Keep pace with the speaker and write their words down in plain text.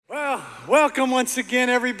Welcome once again,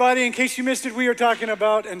 everybody. In case you missed it, we are talking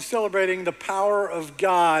about and celebrating the power of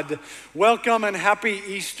God. Welcome and happy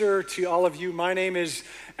Easter to all of you. My name is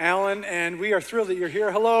Alan, and we are thrilled that you're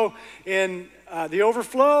here. Hello in the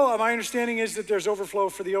overflow. My understanding is that there's overflow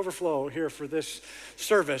for the overflow here for this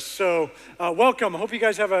service. So welcome. I hope you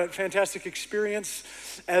guys have a fantastic experience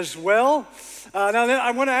as well. Now,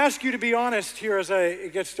 I want to ask you to be honest here as I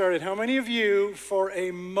get started. How many of you, for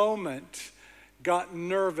a moment, got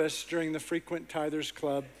nervous during the Frequent Tithers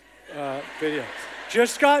Club video?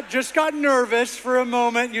 Just got nervous for a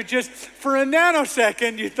moment. For a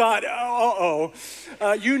nanosecond, you thought,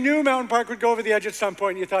 you knew Mountain Park would go over the edge at some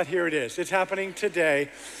point, and you thought, here it is. It's happening today.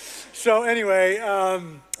 So anyway,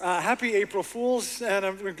 happy April Fools, and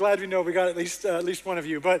I'm glad we know we got at least one of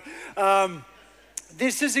you. But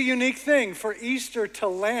this is a unique thing for Easter to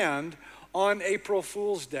land on April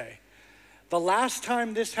Fool's Day. The last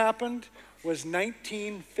time this happened was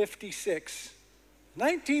 1956.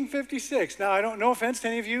 1956. Now, I don't, no offense to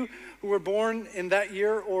any of you who were born in that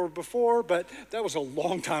year or before, but that was a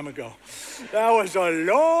long time ago. That was a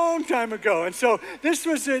long time ago. And so this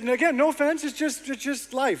was, and again, no offense, it's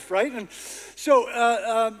just life, right? And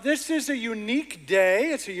so this is a unique day.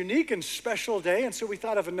 It's a unique and special day. And so we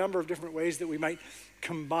thought of a number of different ways that we might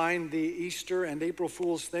combine the Easter and April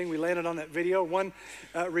Fool's thing. We landed on that video. One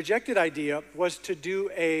rejected idea was to do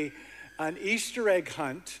an Easter egg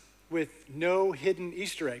hunt with no hidden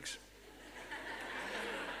Easter eggs.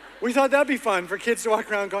 We thought that'd be fun for kids to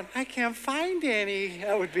walk around going, I can't find any.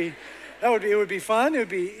 It would be fun. It would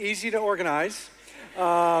be easy to organize.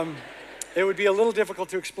 It would be a little difficult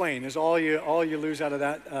to explain is all you lose out of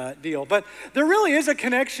that deal. But there really is a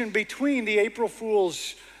connection between the April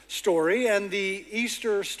Fool's story and the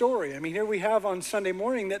Easter story. I mean, here we have on Sunday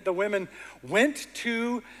morning that the women went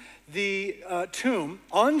to the tomb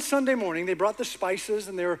on Sunday morning. They brought the spices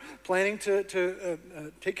and they were planning to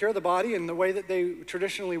take care of the body in the way that they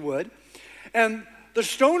traditionally would. And the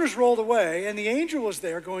stone is rolled away and the angel was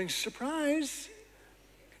there going, surprise,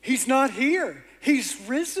 he's not here, he's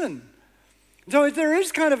risen. So there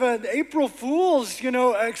is kind of an April Fool's,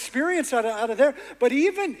 experience out of there. But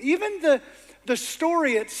even the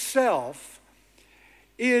story itself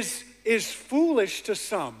is foolish to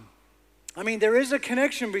some. I mean, there is a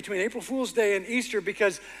connection between April Fool's Day and Easter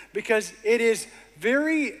because it is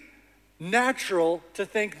very natural to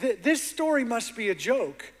think that this story must be a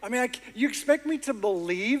joke. I mean, you expect me to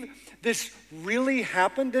believe this really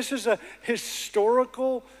happened? This is a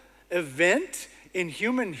historical event in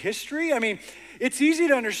human history? I mean, it's easy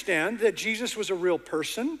to understand that Jesus was a real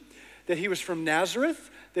person, that he was from Nazareth,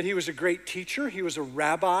 that he was a great teacher, he was a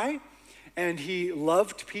rabbi, and he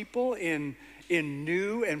loved people in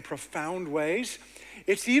new and profound ways.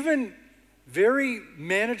 It's even very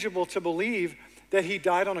manageable to believe that he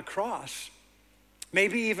died on a cross.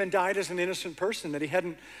 Maybe even died as an innocent person,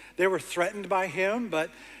 that they were threatened by him, but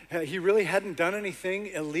he really hadn't done anything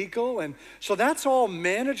illegal. And so that's all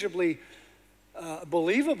manageably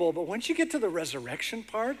believable. But once you get to the resurrection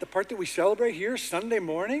part, the part that we celebrate here Sunday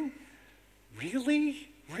morning, really?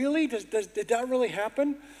 Did that really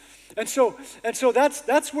happen? And so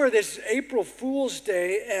that's where this April Fool's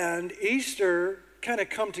Day and Easter kind of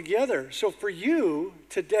come together. So for you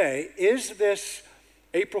today, is this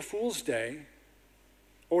April Fool's Day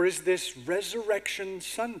or is this Resurrection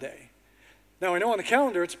Sunday? Now I know on the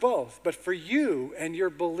calendar it's both, but for you and your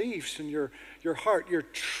beliefs and your heart, your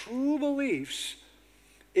true beliefs,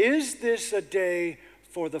 is this a day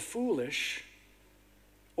for the foolish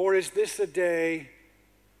or is this a day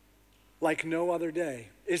like no other day?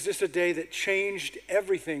 Is this a day that changed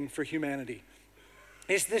everything for humanity?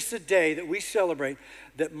 Is this a day that we celebrate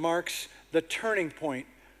that marks the turning point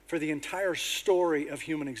for the entire story of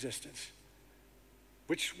human existence?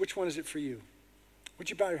 Which one is it for you? Would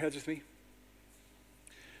you bow your heads with me?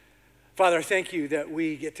 Father, I thank you that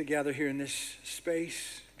we get to gather here in this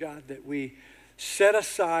space, God, that we set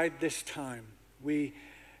aside this time. We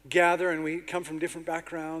gather and we come from different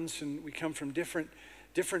backgrounds and we come from different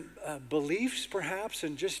beliefs perhaps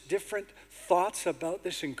and just different thoughts about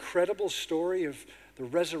this incredible story of the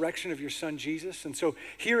resurrection of your son Jesus. And so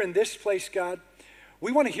here in this place, God,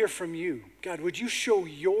 we want to hear from you. God, would you show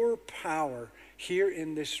your power here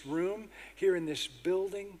in this room, here in this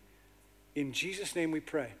building? In Jesus' name we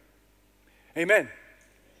pray. Amen.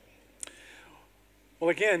 Well,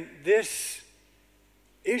 again, this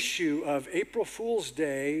issue of April Fool's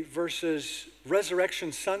Day versus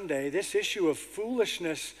Resurrection Sunday, this issue of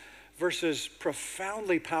foolishness versus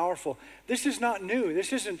profoundly powerful, this is not new.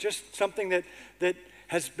 This isn't just something that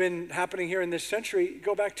has been happening here in this century.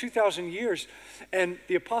 Go back 2,000 years. And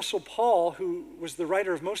the Apostle Paul, who was the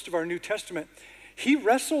writer of most of our New Testament, he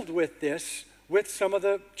wrestled with this with some of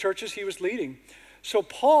the churches he was leading. So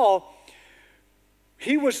Paul,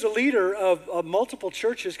 he was the leader of multiple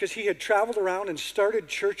churches because he had traveled around and started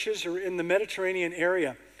churches in the Mediterranean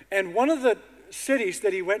area. And one of the cities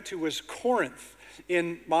that he went to was Corinth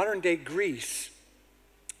in modern-day Greece.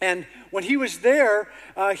 And when he was there,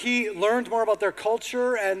 he learned more about their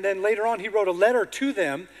culture, and then later on he wrote a letter to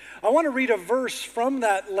them. I want to read a verse from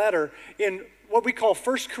that letter in what we call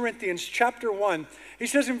 1 Corinthians chapter 1. He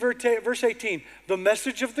says in verse 18, the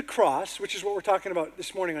message of the cross, which is what we're talking about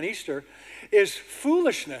this morning on Easter, is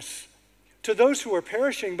foolishness to those who are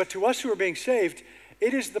perishing, but to us who are being saved,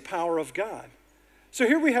 it is the power of God. So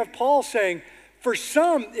here we have Paul saying, for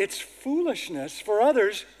some, it's foolishness. For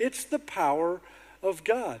others, it's the power of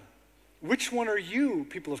God. Which one are you,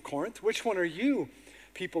 people of Corinth? Which one are you,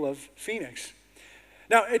 people of Phoenix?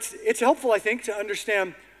 Now, it's helpful, I think, to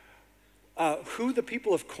understand who the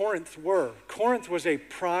people of Corinth were. Corinth was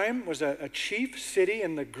a chief city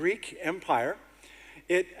in the Greek Empire.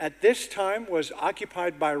 It, at this time, was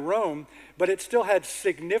occupied by Rome, but it still had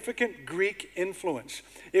significant Greek influence.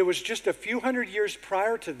 It was just a few hundred years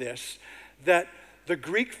prior to this that the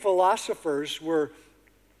Greek philosophers were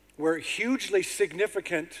hugely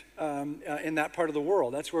significant in that part of the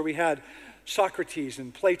world. That's where we had Socrates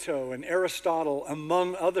and Plato and Aristotle,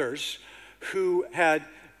 among others, who had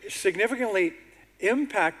significantly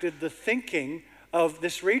impacted the thinking of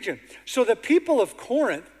this region. So the people of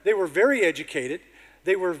Corinth, they were very educated,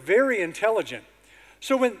 they were very intelligent.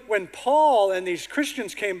 So when Paul and these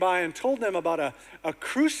Christians came by and told them about a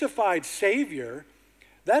crucified Savior,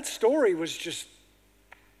 that story was just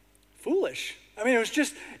foolish. I mean,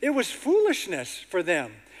 it was foolishness for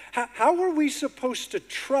them. How are we supposed to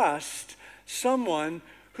trust someone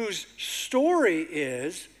whose story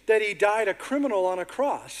is that he died a criminal on a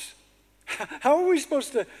cross? How are we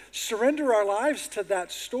supposed to surrender our lives to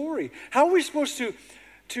that story? How are we supposed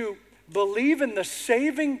to believe in the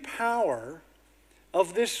saving power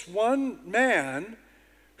of this one man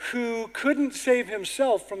who couldn't save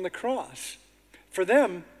himself from the cross? For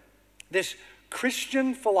them, this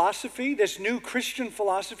Christian philosophy, this new Christian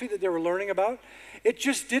philosophy that they were learning about, it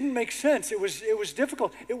just didn't make sense. It was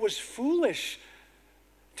difficult. It was foolish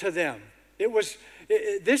to them.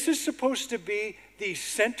 This is supposed to be the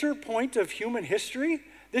center point of human history.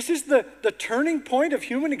 This is the turning point of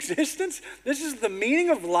human existence. This is the meaning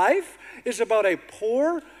of life, is about a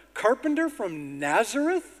poor carpenter from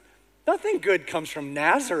Nazareth. Nothing good comes from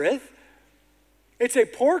Nazareth. It's a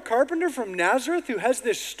poor carpenter from Nazareth who has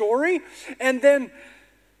this story, and then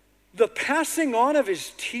the passing on of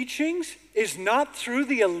his teachings is not through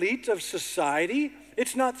the elite of society.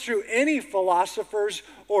 It's not through any philosophers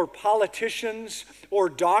or politicians or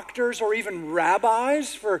doctors or even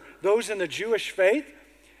rabbis for those in the Jewish faith.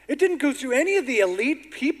 It didn't go through any of the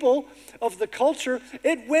elite people of the culture.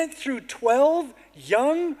 It went through 12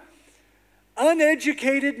 young,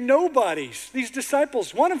 uneducated nobodies, these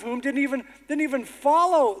disciples, one of whom didn't even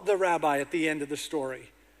follow the rabbi at the end of the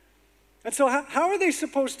story. And so how are they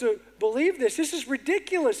supposed to believe this? This is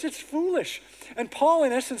ridiculous. It's foolish. And Paul,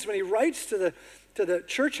 in essence, when he writes to the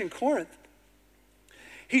church in Corinth,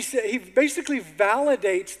 he basically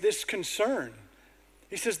validates this concern.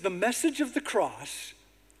 He says the message of the cross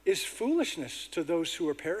is foolishness to those who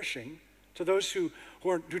are perishing, to those who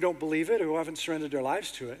don't believe it, who haven't surrendered their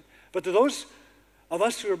lives to it. But to those of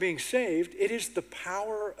us who are being saved, it is the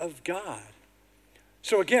power of God.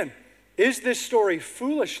 So again, is this story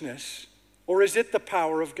foolishness or is it the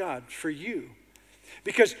power of God for you?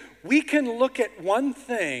 Because we can look at one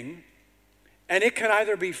thing and it can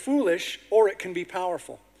either be foolish or it can be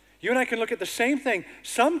powerful. You and I can look at the same thing.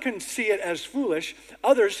 Some can see it as foolish,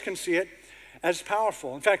 others can see it as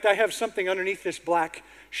powerful. In fact, I have something underneath this black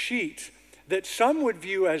sheet that some would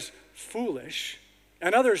view as foolish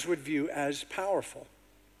and others would view as powerful.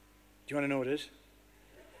 Do you want to know what it is?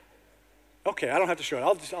 Okay, I don't have to show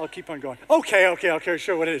it. I'll keep on going. Okay, I'll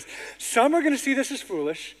show what it is. Some are going to see this as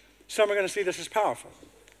foolish. Some are going to see this as powerful.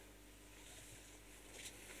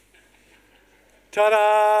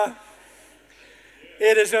 Ta-da!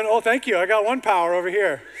 It is thank you. I got one power over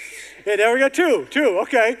here. There we go, two,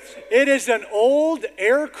 okay. It is an old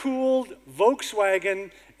air-cooled Volkswagen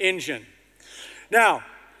engine. Now,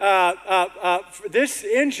 this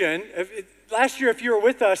engine, last year if you were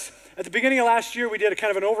with us, at the beginning of last year, we did a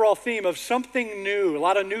kind of an overall theme of something new, a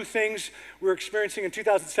lot of new things we were experiencing in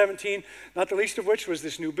 2017, not the least of which was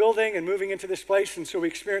this new building and moving into this place. And so we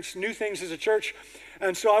experienced new things as a church.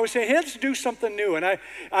 And so I was saying, hey, let's do something new. And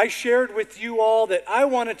I shared with you all that I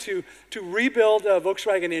wanted to rebuild a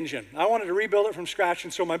Volkswagen engine. I wanted to rebuild it from scratch.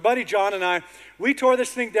 And so my buddy John and I, we tore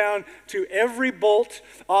this thing down to every bolt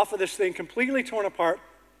off of this thing, completely torn apart.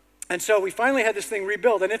 And so we finally had this thing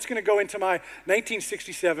rebuilt, and it's going to go into my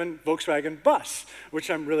 1967 Volkswagen bus, which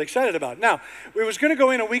I'm really excited about. Now, it was going to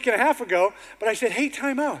go in a week and a half ago, but I said, hey,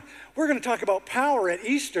 time out. We're going to talk about power at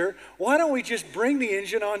Easter. Why don't we just bring the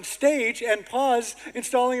engine on stage and pause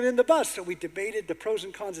installing it in the bus? So we debated the pros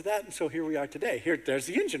and cons of that, and so here we are today. There's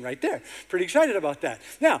the engine right there. Pretty excited about that.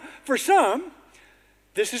 Now, for some,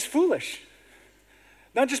 this is foolish.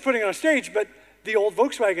 Not just putting it on stage, but the old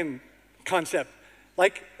Volkswagen concept.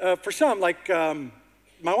 Like, for some, like my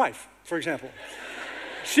wife, for example.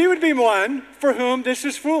 She would be one for whom this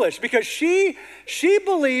is foolish because she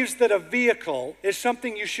believes that a vehicle is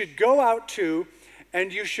something you should go out to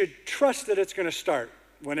and you should trust that it's going to start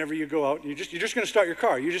whenever you go out. You're just going to start your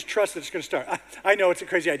car. You just trust that it's going to start. I know it's a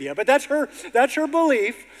crazy idea, but that's her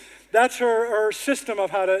belief. That's her system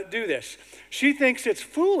of how to do this. She thinks it's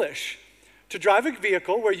foolish to drive a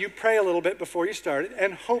vehicle where you pray a little bit before you start it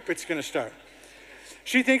and hope it's going to start.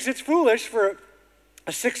 She thinks it's foolish for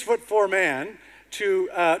a 6'4" man to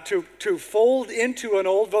fold into an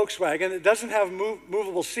old Volkswagen that doesn't have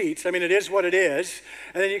movable seats. I mean, it is what it is.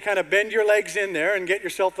 And then you kind of bend your legs in there and get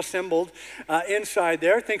yourself assembled inside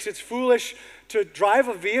there. Thinks it's foolish to drive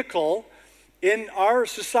a vehicle in our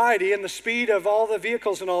society and the speed of all the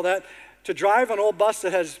vehicles and all that, to drive an old bus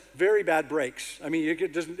that has very bad brakes. I mean,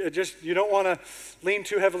 you don't want to lean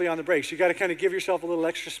too heavily on the brakes. You got to kind of give yourself a little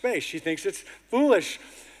extra space. She thinks it's foolish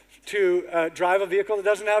to drive a vehicle that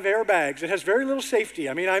doesn't have airbags. It has very little safety.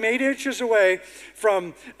 I mean, I'm 8 inches away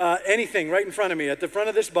from anything right in front of me at the front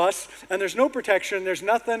of this bus, and there's no protection. There's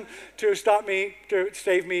nothing to stop me, to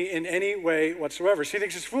save me in any way whatsoever. She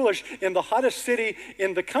thinks it's foolish in the hottest city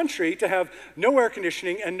in the country to have no air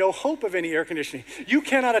conditioning and no hope of any air conditioning. You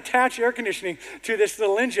cannot attach air conditioning to this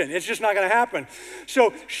little engine. It's just not going to happen.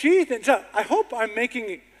 So she thinks, I hope I'm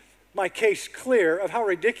making my case clear of how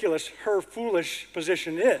ridiculous her foolish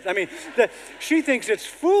position is. I mean, that she thinks it's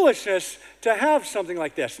foolishness to have something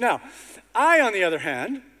like this. Now, I, on the other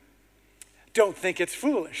hand, don't think it's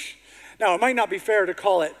foolish. Now, it might not be fair to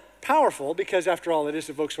call it powerful because, after all, it is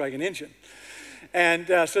a Volkswagen engine. And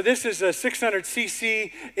so this is a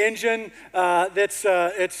 600cc engine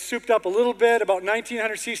it's souped up a little bit, about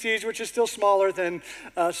 1900 cc's, which is still smaller than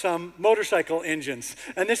some motorcycle engines.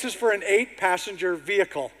 And this is for an 8-passenger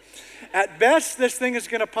vehicle. At best, this thing is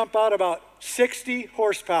going to pump out about 60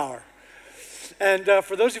 horsepower. And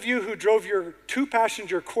for those of you who drove your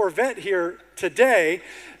 2-passenger Corvette here today,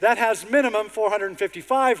 that has minimum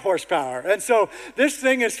 455 horsepower. And so this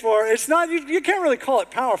thing is it's not, you can't really call it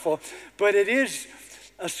powerful, but it is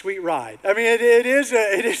a sweet ride. I mean, it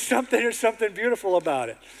is something, there's something beautiful about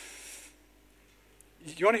it.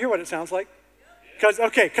 You want to hear what it sounds like?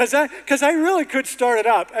 Because I really could start it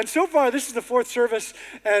up. And so far, this is the 4th service,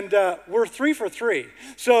 and we're 3 for 3.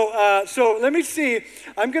 So let me see.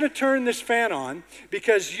 I'm going to turn this fan on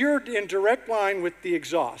because you're in direct line with the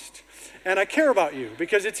exhaust. And I care about you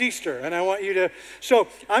because it's Easter, and I want you to. So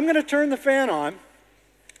I'm going to turn the fan on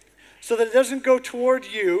so that it doesn't go toward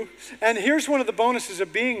you. And here's one of the bonuses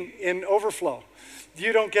of being in overflow.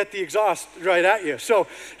 You don't get the exhaust right at you. So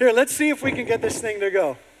here, let's see if we can get this thing to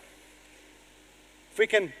go. If we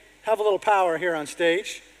can have a little power here on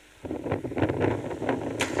stage. There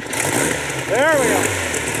we go.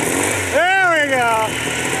 There we go.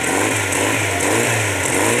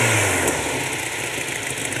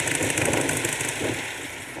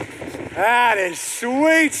 That is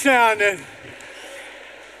sweet sounding.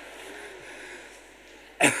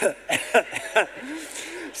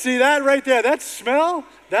 See that right there? That smell?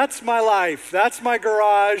 That's my life. That's my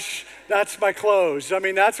garage. That's my clothes. I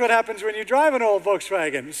mean, that's what happens when you drive an old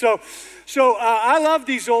Volkswagen. So I love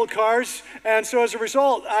these old cars. And so as a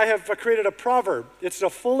result, I have created a proverb. It's a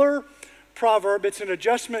fuller proverb. It's an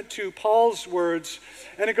adjustment to Paul's words.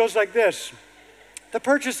 And it goes like this. The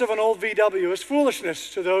purchase of an old VW is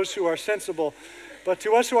foolishness to those who are sensible. But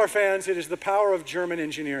to us who are fans, it is the power of German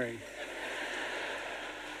engineering.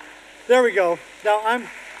 There we go. Now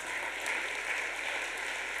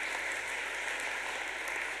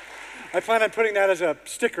I plan on putting that as a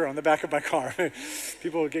sticker on the back of my car.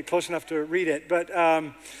 People will get close enough to read it. But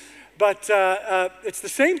it's the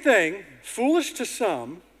same thing, foolish to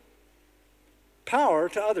some, power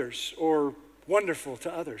to others, or wonderful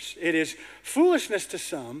to others. It is foolishness to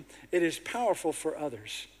some, it is powerful for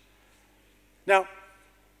others. Now,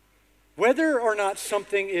 whether or not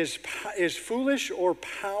something is foolish or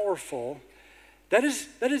powerful, that is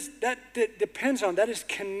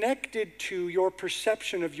connected to your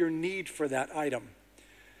perception of your need for that item.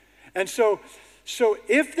 And so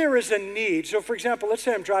if there is a need, so for example, let's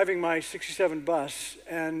say I'm driving my 67 bus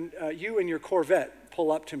and you and your Corvette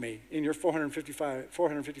pull up to me in your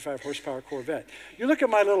 455 horsepower Corvette. You look at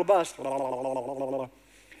my little bus,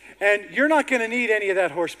 and you're not going to need any of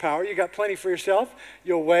that horsepower. You got plenty for yourself.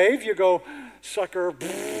 You'll wave, you go, sucker,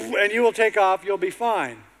 and you will take off, you'll be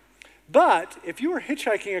fine. But if you were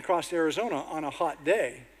hitchhiking across Arizona on a hot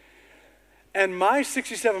day, and my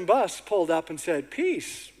 67 bus pulled up and said,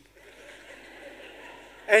 peace,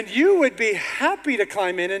 and you would be happy to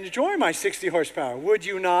climb in and enjoy my 60 horsepower, would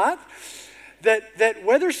you not? That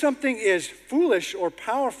whether something is foolish or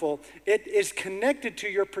powerful, it is connected to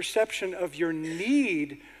your perception of your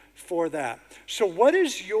need for that. So what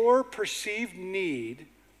is your perceived need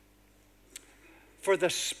for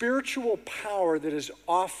the spiritual power that is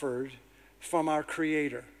offered from our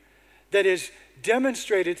Creator, that is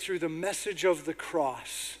demonstrated through the message of the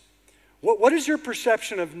cross? What is your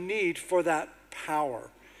perception of need for that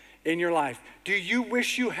power in your life? Do you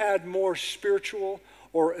wish you had more spiritual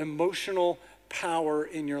or emotional power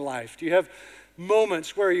in your life? Do you have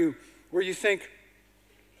moments where you think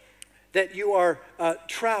that you are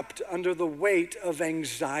trapped under the weight of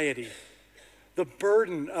anxiety, the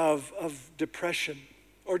burden of depression,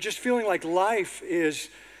 or just feeling like life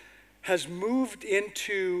has moved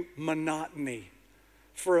into monotony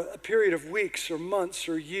for a period of weeks or months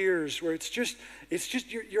or years, where it's just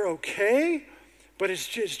you're okay, but it's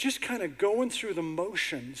just kind of going through the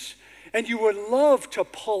motions, and you would love to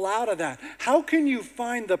pull out of that? How can you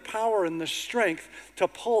find the power and the strength to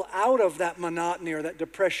pull out of that monotony or that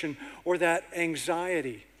depression or that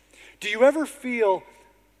anxiety? Do you ever feel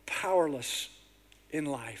powerless in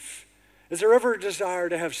life? Is there ever a desire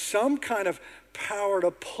to have some kind of power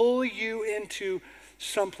to pull you into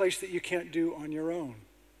some place that you can't do on your own?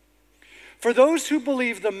 For those who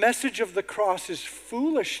believe the message of the cross is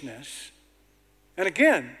foolishness, and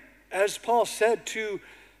again, as Paul said to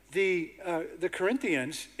the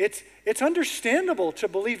Corinthians, it's understandable to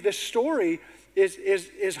believe this story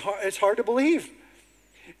is hard, it's hard to believe.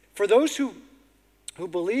 For those who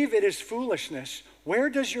believe it is foolishness, where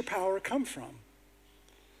does your power come from?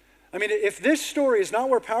 I mean, if this story is not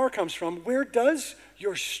where power comes from, where does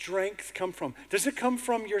your strength come from? Does it come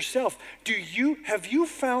from yourself? Have you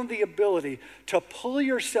found the ability to pull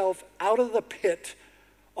yourself out of the pit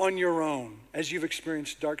on your own as you've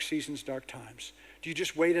experienced dark seasons, dark times? Do you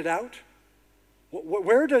just wait it out?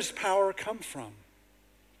 Where does power come from?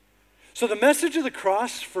 So the message of the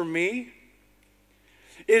cross for me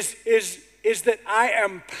is that I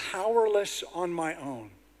am powerless on my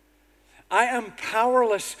own. I am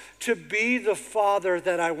powerless to be the father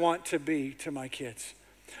that I want to be to my kids.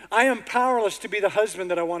 I am powerless to be the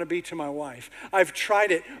husband that I want to be to my wife. I've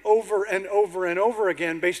tried it over and over and over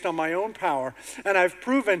again based on my own power, and I've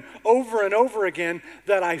proven over and over again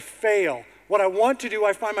that I fail. What I want to do,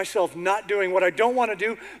 I find myself not doing. What I don't want to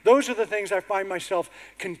do, those are the things I find myself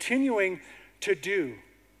continuing to do.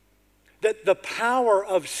 That the power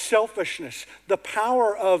of selfishness, the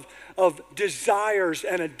power of desires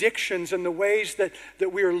and addictions and the ways that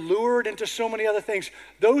we are lured into so many other things,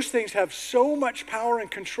 those things have so much power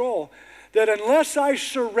and control that unless I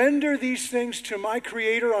surrender these things to my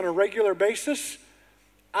Creator on a regular basis,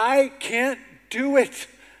 I can't do it.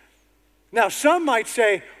 Now, some might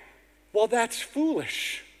say, well, that's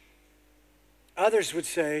foolish. Others would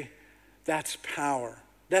say, that's power.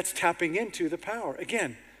 That's tapping into the power.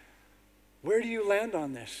 Again, where do you land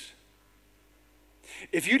on this?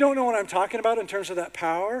 If you don't know what I'm talking about in terms of that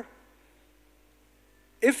power,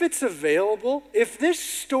 if it's available, if this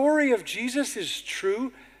story of Jesus is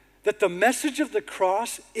true, that the message of the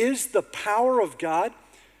cross is the power of God,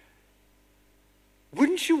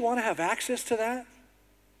 wouldn't you want to have access to that?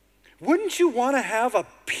 Wouldn't you want to have a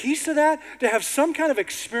piece of that, to have some kind of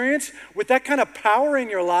experience with that kind of power in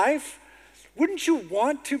your life? Wouldn't you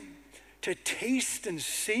want to taste and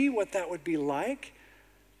see what that would be like?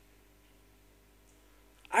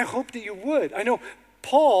 I hope that you would. I know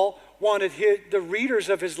Paul wanted the readers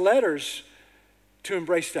of his letters to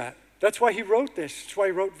embrace that. That's why he wrote this. That's why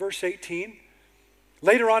he wrote verse 18.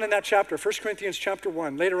 Later on in that chapter, 1 Corinthians chapter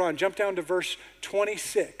 1, later on, jump down to verse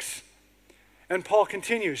 26. And Paul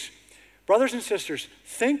continues, brothers and sisters,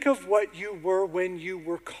 think of what you were when you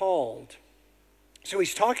were called. So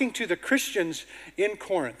he's talking to the Christians in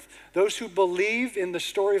Corinth, those who believe in the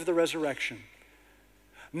story of the resurrection.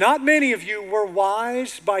 Not many of you were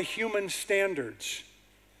wise by human standards.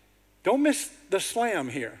 Don't miss the slam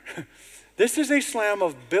here. This is a slam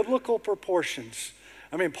of biblical proportions.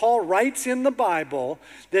 I mean, Paul writes in the Bible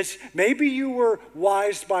that maybe you were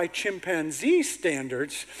wise by chimpanzee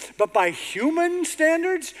standards, but by human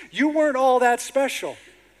standards, you weren't all that special.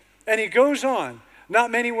 And he goes on. Not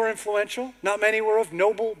many were influential, not many were of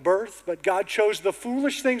noble birth, but God chose the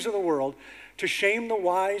foolish things of the world to shame the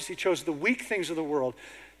wise. He chose the weak things of the world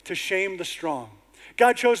to shame the strong.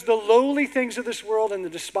 God chose the lowly things of this world and the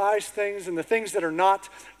despised things and the things that are not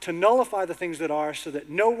to nullify the things that are, so that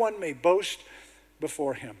no one may boast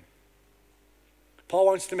before him. Paul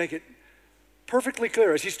wants to make it perfectly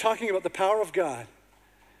clear as he's talking about the power of God.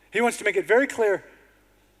 He wants to make it very clear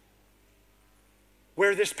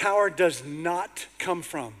where this power does not come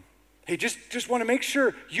from. Hey, just want to make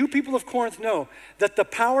sure you people of Corinth know that the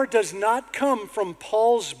power does not come from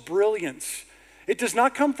Paul's brilliance. It does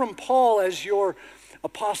not come from Paul as your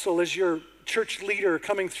apostle, as your church leader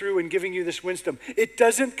coming through and giving you this wisdom. It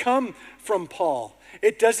doesn't come from Paul.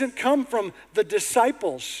 It doesn't come from the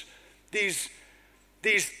disciples, those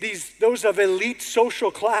of elite social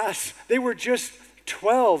class. They were just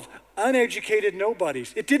 12 uneducated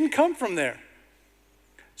nobodies. It didn't come from there.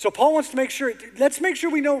 So Paul wants to make sure, let's make sure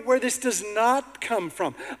we know where this does not come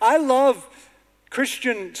from. I love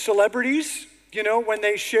Christian celebrities, when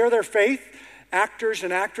they share their faith, actors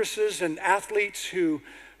and actresses and athletes who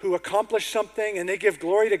accomplish something and they give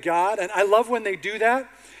glory to God. And I love when they do that.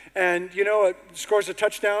 And, it scores a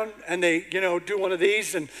touchdown and they, do one of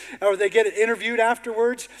these or they get interviewed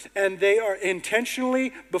afterwards and they are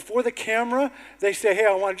intentionally before the camera, they say, hey,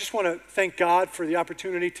 I just want to thank God for the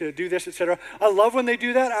opportunity to do this, etc. I love when they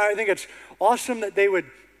do that. I think it's awesome that they would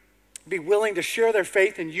be willing to share their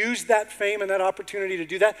faith and use that fame and that opportunity to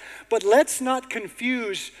do that. But let's not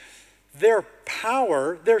confuse their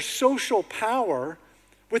power, their social power,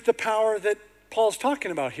 with the power that Paul's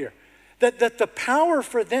talking about here. That the power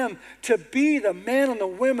for them to be the man and the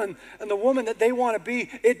woman and the woman that they want to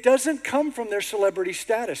be, it doesn't come from their celebrity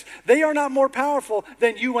status. They are not more powerful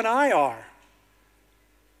than you and I are.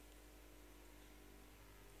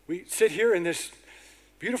 We sit here in this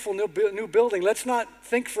beautiful new building. Let's not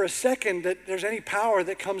think for a second that there's any power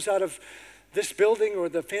that comes out of this building or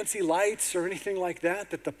the fancy lights or anything like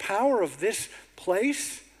that. That the power of this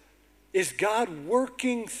place is God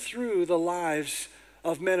working through the lives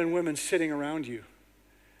of men and women sitting around you.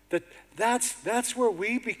 That's where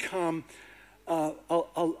we become a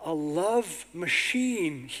love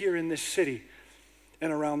machine here in this city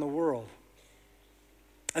and around the world.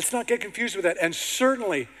 Let's not get confused with that, and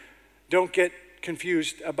certainly don't get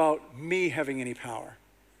confused about me having any power.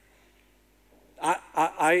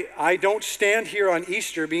 I don't stand here on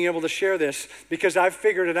Easter being able to share this because I've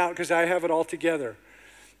figured it out, because I have it all together.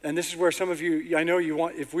 And this is where some of you, I know you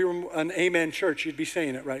want, if we were an amen church, you'd be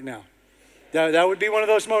saying it right now. That would be one of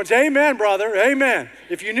those moments, amen, brother, amen.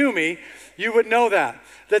 If you knew me, you would know that.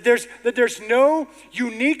 That there's no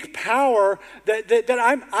unique power,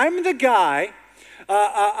 that I'm the guy,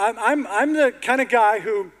 I'm the kind of guy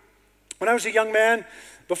who, when I was a young man,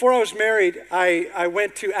 before I was married, I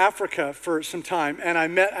went to Africa for some time, and I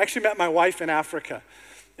actually met my wife in Africa.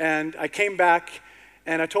 And I came back,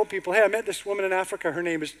 and I told people, hey, I met this woman in Africa. Her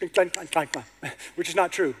name is, which is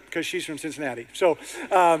not true because she's from Cincinnati. So,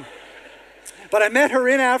 but I met her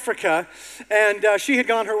in Africa, and she had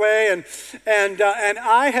gone her way, and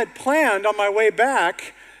I had planned on my way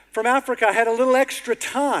back from Africa. I had a little extra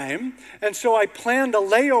time, and so I planned a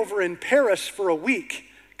layover in Paris for a week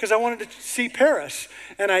because I wanted to see Paris,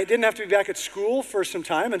 and I didn't have to be back at school for some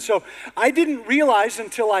time. And so I didn't realize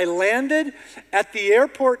until I landed at the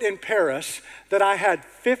airport in Paris that I had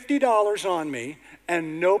 $50 on me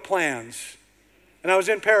and no plans. And I was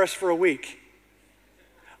in Paris for a week.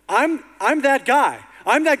 I'm that guy.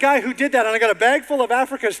 I'm that guy who did that, and I got a bag full of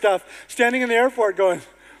Africa stuff standing in the airport going,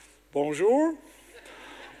 bonjour.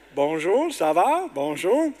 Bonjour, ça va?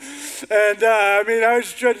 Bonjour. And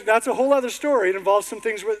that's a whole other story. It involves some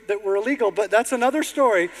things that were illegal, but that's another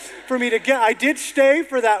story for me to get. I did stay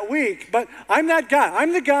for that week, but I'm that guy.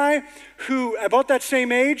 I'm the guy who, about that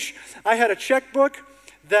same age, I had a checkbook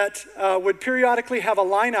that would periodically have a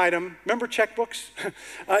line item. Remember checkbooks?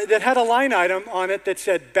 That had a line item on it that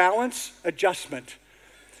said balance adjustment.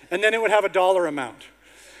 And then it would have a dollar amount.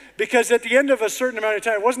 Because at the end of a certain amount of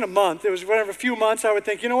time, it wasn't a month, it was whatever, a few months, I would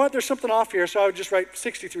think, you know what, there's something off here. So I would just write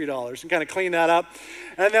 $63 and kind of clean that up.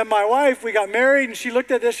 And then my wife, we got married, and she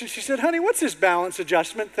looked at this and she said, honey, what's this balance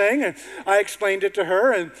adjustment thing? And I explained it to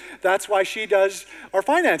her, and that's why she does our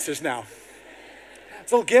finances now.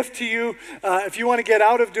 It's a little gift to you if you want to get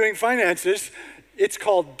out of doing finances. It's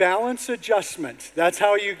called balance adjustment. That's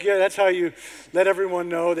how you let everyone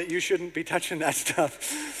know that you shouldn't be touching that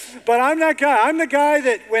stuff. But I'm that guy. I'm the guy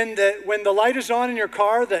that when the light is on in your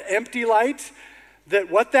car, the empty light,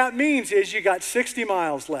 that what that means is you got 60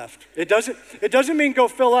 miles left. It doesn't mean go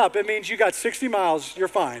fill up. It means you got 60 miles. You're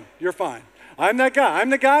fine. You're fine. I'm that guy.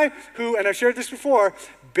 I'm the guy who, and I've shared this before,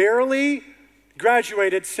 barely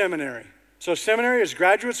graduated seminary. So seminary is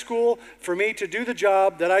graduate school for me to do the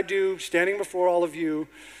job that I do standing before all of you,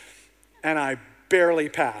 and I barely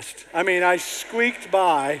passed. I mean, I squeaked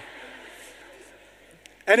by.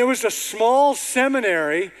 And it was a small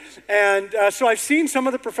seminary, and so I've seen some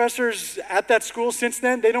of the professors at that school since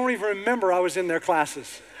then. They don't even remember I was in their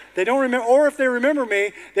classes. They don't remember, or if they remember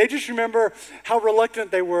me, they just remember how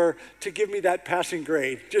reluctant they were to give me that passing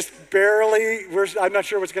grade. Just barely. I'm not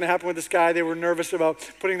sure what's going to happen with this guy. They were nervous about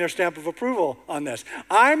putting their stamp of approval on this.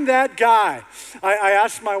 I'm that guy. I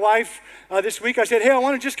asked my wife this week, I said, hey, I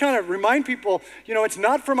want to just kind of remind people, it's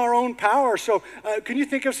not from our own power. So can you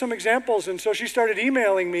think of some examples? And so she started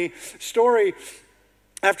emailing me story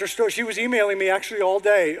after story. She was emailing me actually all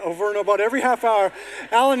day, over and about every half hour.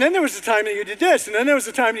 Alan, then there was the time that you did this, and then there was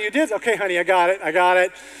the time that you did. Okay, honey, I got it. I got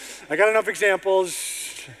enough examples.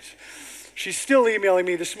 She's still emailing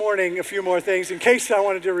me this morning a few more things in case I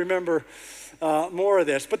wanted to remember more of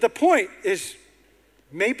this. But the point is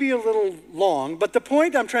maybe a little long, but the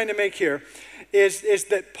point I'm trying to make here is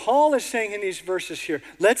that Paul is saying in these verses here,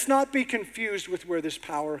 let's not be confused with where this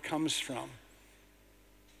power comes from.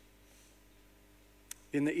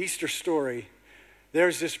 In the Easter story,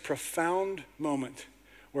 there's this profound moment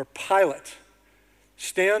where Pilate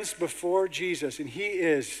stands before Jesus, and he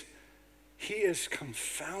is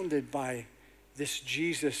confounded by this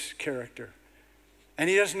Jesus character. And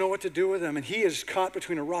he doesn't know what to do with him, and he is caught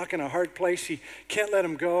between a rock and a hard place. He can't let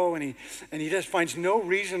him go, and he just finds no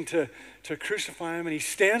reason to crucify him, and he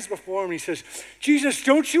stands before him and he says, Jesus,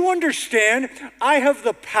 don't you understand? I have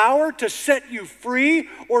the power to set you free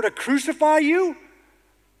or to crucify you.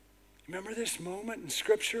 Remember this moment in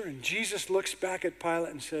Scripture? And Jesus looks back at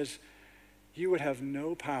Pilate and says, you would have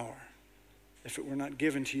no power if it were not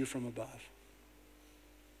given to you from above.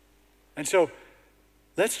 And so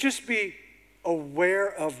let's just be aware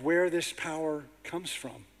of where this power comes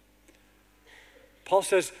from. Paul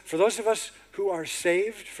says, for those of us who are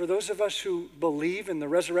saved, for those of us who believe in the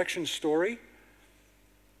resurrection story,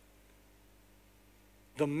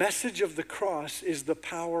 the message of the cross is the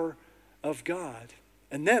power of God.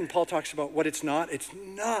 And then Paul talks about what it's not. It's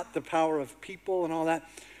not the power of people and all that.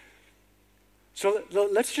 So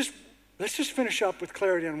let's just finish up with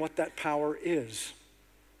clarity on what that power is.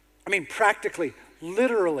 I mean, practically,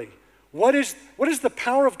 literally, what does the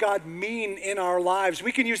power of God mean in our lives?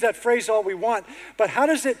 We can use that phrase all we want, but how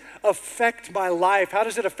does it affect my life? How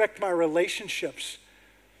does it affect my relationships?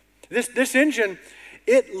 This engine,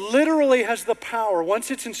 it literally has the power.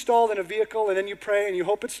 Once it's installed in a vehicle and then you pray and you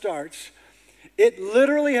hope it starts, it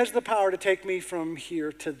literally has the power to take me from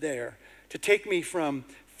here to there, to take me from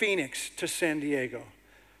Phoenix to San Diego,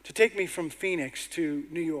 to take me from Phoenix to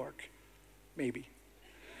New York, maybe.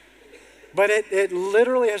 But it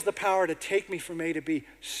literally has the power to take me from A to B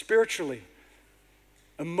spiritually,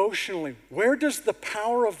 emotionally. Where does the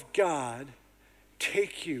power of God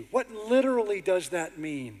take you? What literally does that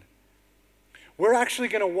mean? We're actually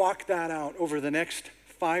going to walk that out over the next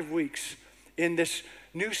 5 weeks in this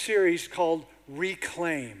new series called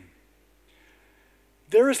Reclaim.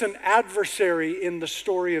 There is an adversary in the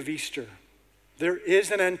story of Easter. There is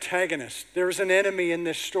an antagonist. There is an enemy in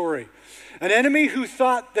this story. An enemy who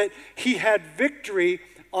thought that he had victory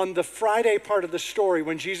on the Friday part of the story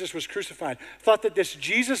when Jesus was crucified. Thought that this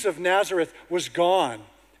Jesus of Nazareth was gone.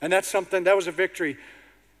 And that was a victory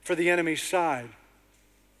for the enemy's side.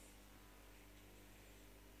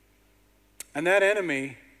 And that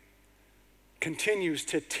enemy continues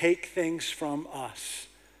to take things from us.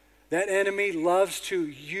 That enemy loves to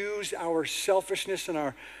use our selfishness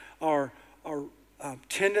and our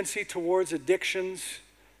tendency towards addictions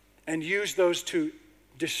and use those to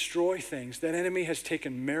destroy things. That enemy has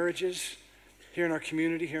taken marriages here in our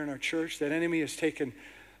community, here in our church. That enemy has taken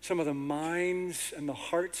some of the minds and the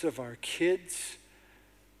hearts of our kids.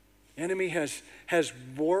 The enemy has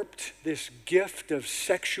warped this gift of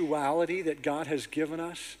sexuality that God has given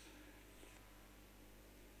us.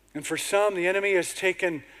 And for some, the enemy has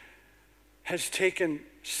taken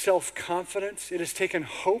self-confidence. It has taken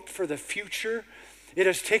hope for the future. It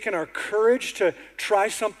has taken our courage to try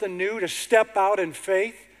something new, to step out in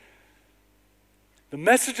faith. The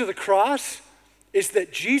message of the cross is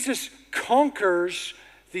that Jesus conquers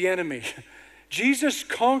the enemy. Jesus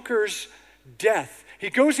conquers death. He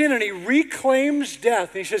goes in and he reclaims death.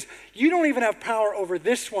 And he says, you don't even have power over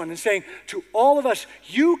this one. And saying to all of us,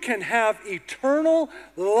 you can have eternal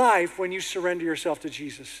life when you surrender yourself to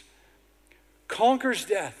Jesus. Conquers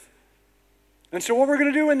death. And so what we're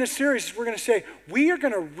going to do in this series is we're going to say, we are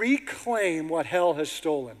going to reclaim what hell has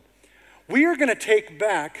stolen. We are going to take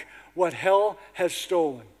back what hell has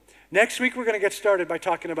stolen. Next week, we're going to get started by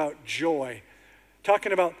talking about joy,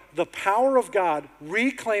 talking about the power of God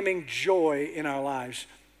reclaiming joy in our lives.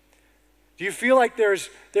 Do you feel like there's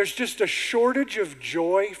just a shortage of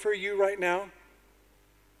joy for you right now?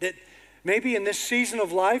 That maybe in this season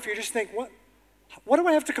of life, you just think, what do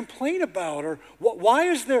I have to complain about? Or why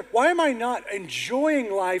am I not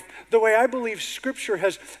enjoying life the way I believe Scripture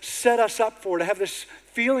has set us up for, to have this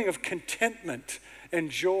feeling of contentment and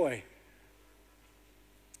joy?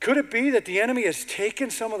 Could it be that the enemy has taken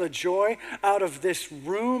some of the joy out of this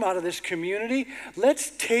room, out of this community?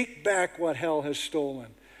 Let's take back what hell has stolen.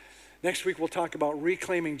 Next week, we'll talk about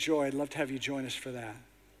reclaiming joy. I'd love to have you join us for that.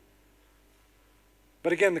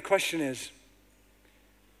 But again, the question is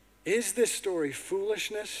this story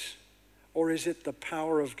foolishness, or is it the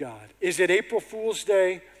power of God? Is it April Fool's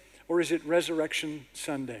Day, or is it Resurrection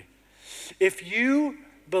Sunday? If you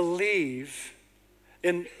believe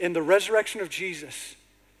in the resurrection of Jesus,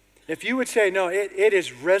 if you would say, no, it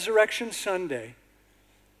is Resurrection Sunday,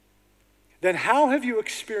 then how have you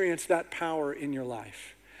experienced that power in your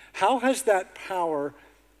life? How has that power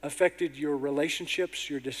affected your relationships,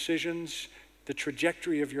 your decisions, the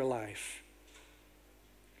trajectory of your life?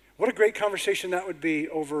 What a great conversation that would be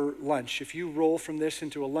over lunch. If you roll from this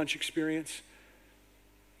into a lunch experience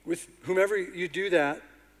with whomever you do that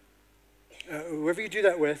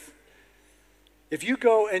with, if you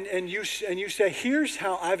go and you say, here's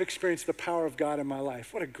how I've experienced the power of God in my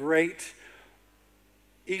life, what a great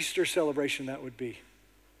Easter celebration that would be.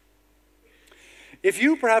 If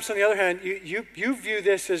you, perhaps on the other hand, you view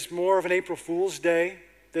this as more of an April Fool's Day,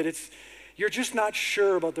 that you're just not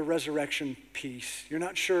sure about the resurrection piece. You're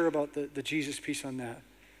not sure about the Jesus piece on that.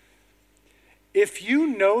 If you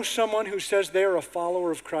know someone who says they're a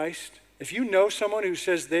follower of Christ, if you know someone who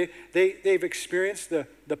says they've experienced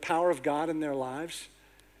the power of God in their lives,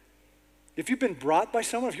 if you've been brought by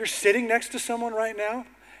someone, if you're sitting next to someone right now,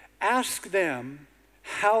 ask them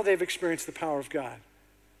how they've experienced the power of God.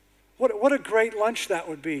 What a great lunch that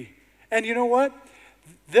would be. And you know what?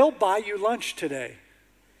 They'll buy you lunch today.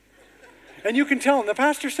 And you can tell them, the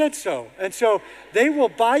pastor said so. And so they will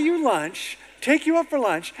buy you lunch, take you up for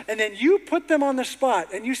lunch, and then you put them on the spot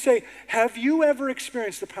and you say, have you ever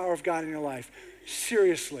experienced the power of God in your life?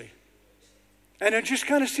 Seriously. And then just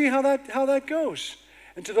kind of see how that goes.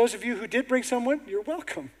 And to those of you who did bring someone, you're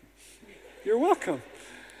welcome. You're welcome.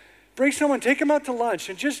 Bring someone, take them out to lunch,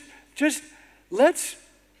 and just let's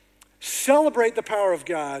celebrate the power of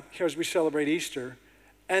God here as we celebrate Easter,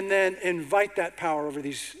 and then invite that power over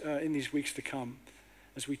in these weeks to come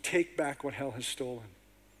as we take back what hell has stolen.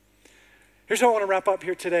 Here's how I want to wrap up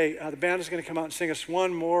here today. The band is going to come out and sing us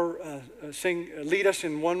one more, lead us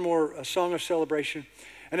in one more song of celebration.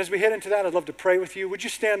 And as we head into that, I'd love to pray with you. Would you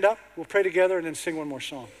stand up? We'll pray together and then sing one more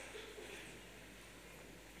song.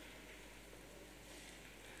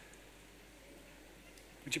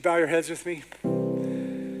 Would you bow your heads with me?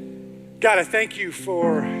 God, I thank you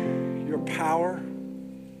for your power.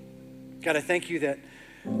 God, I thank you that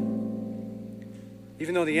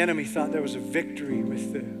even though the enemy thought there was a victory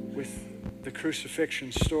with the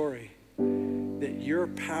crucifixion story, that your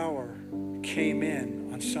power came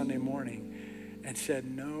in on Sunday morning and said,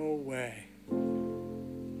 no way.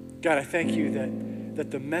 God, I thank you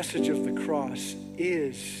that the message of the cross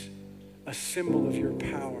is a symbol of your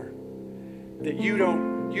power, that you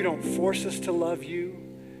don't force us to love you.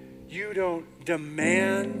 You don't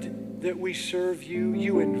demand that we serve you.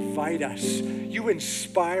 You invite us. You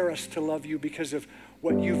inspire us to love you because of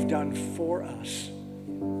what you've done for us.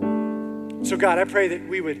 So God, I pray that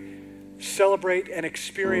we would celebrate and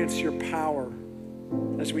experience your power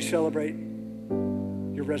as we celebrate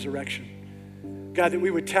your resurrection. God, that we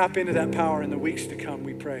would tap into that power in the weeks to come,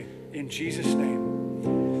 we pray. In Jesus' name.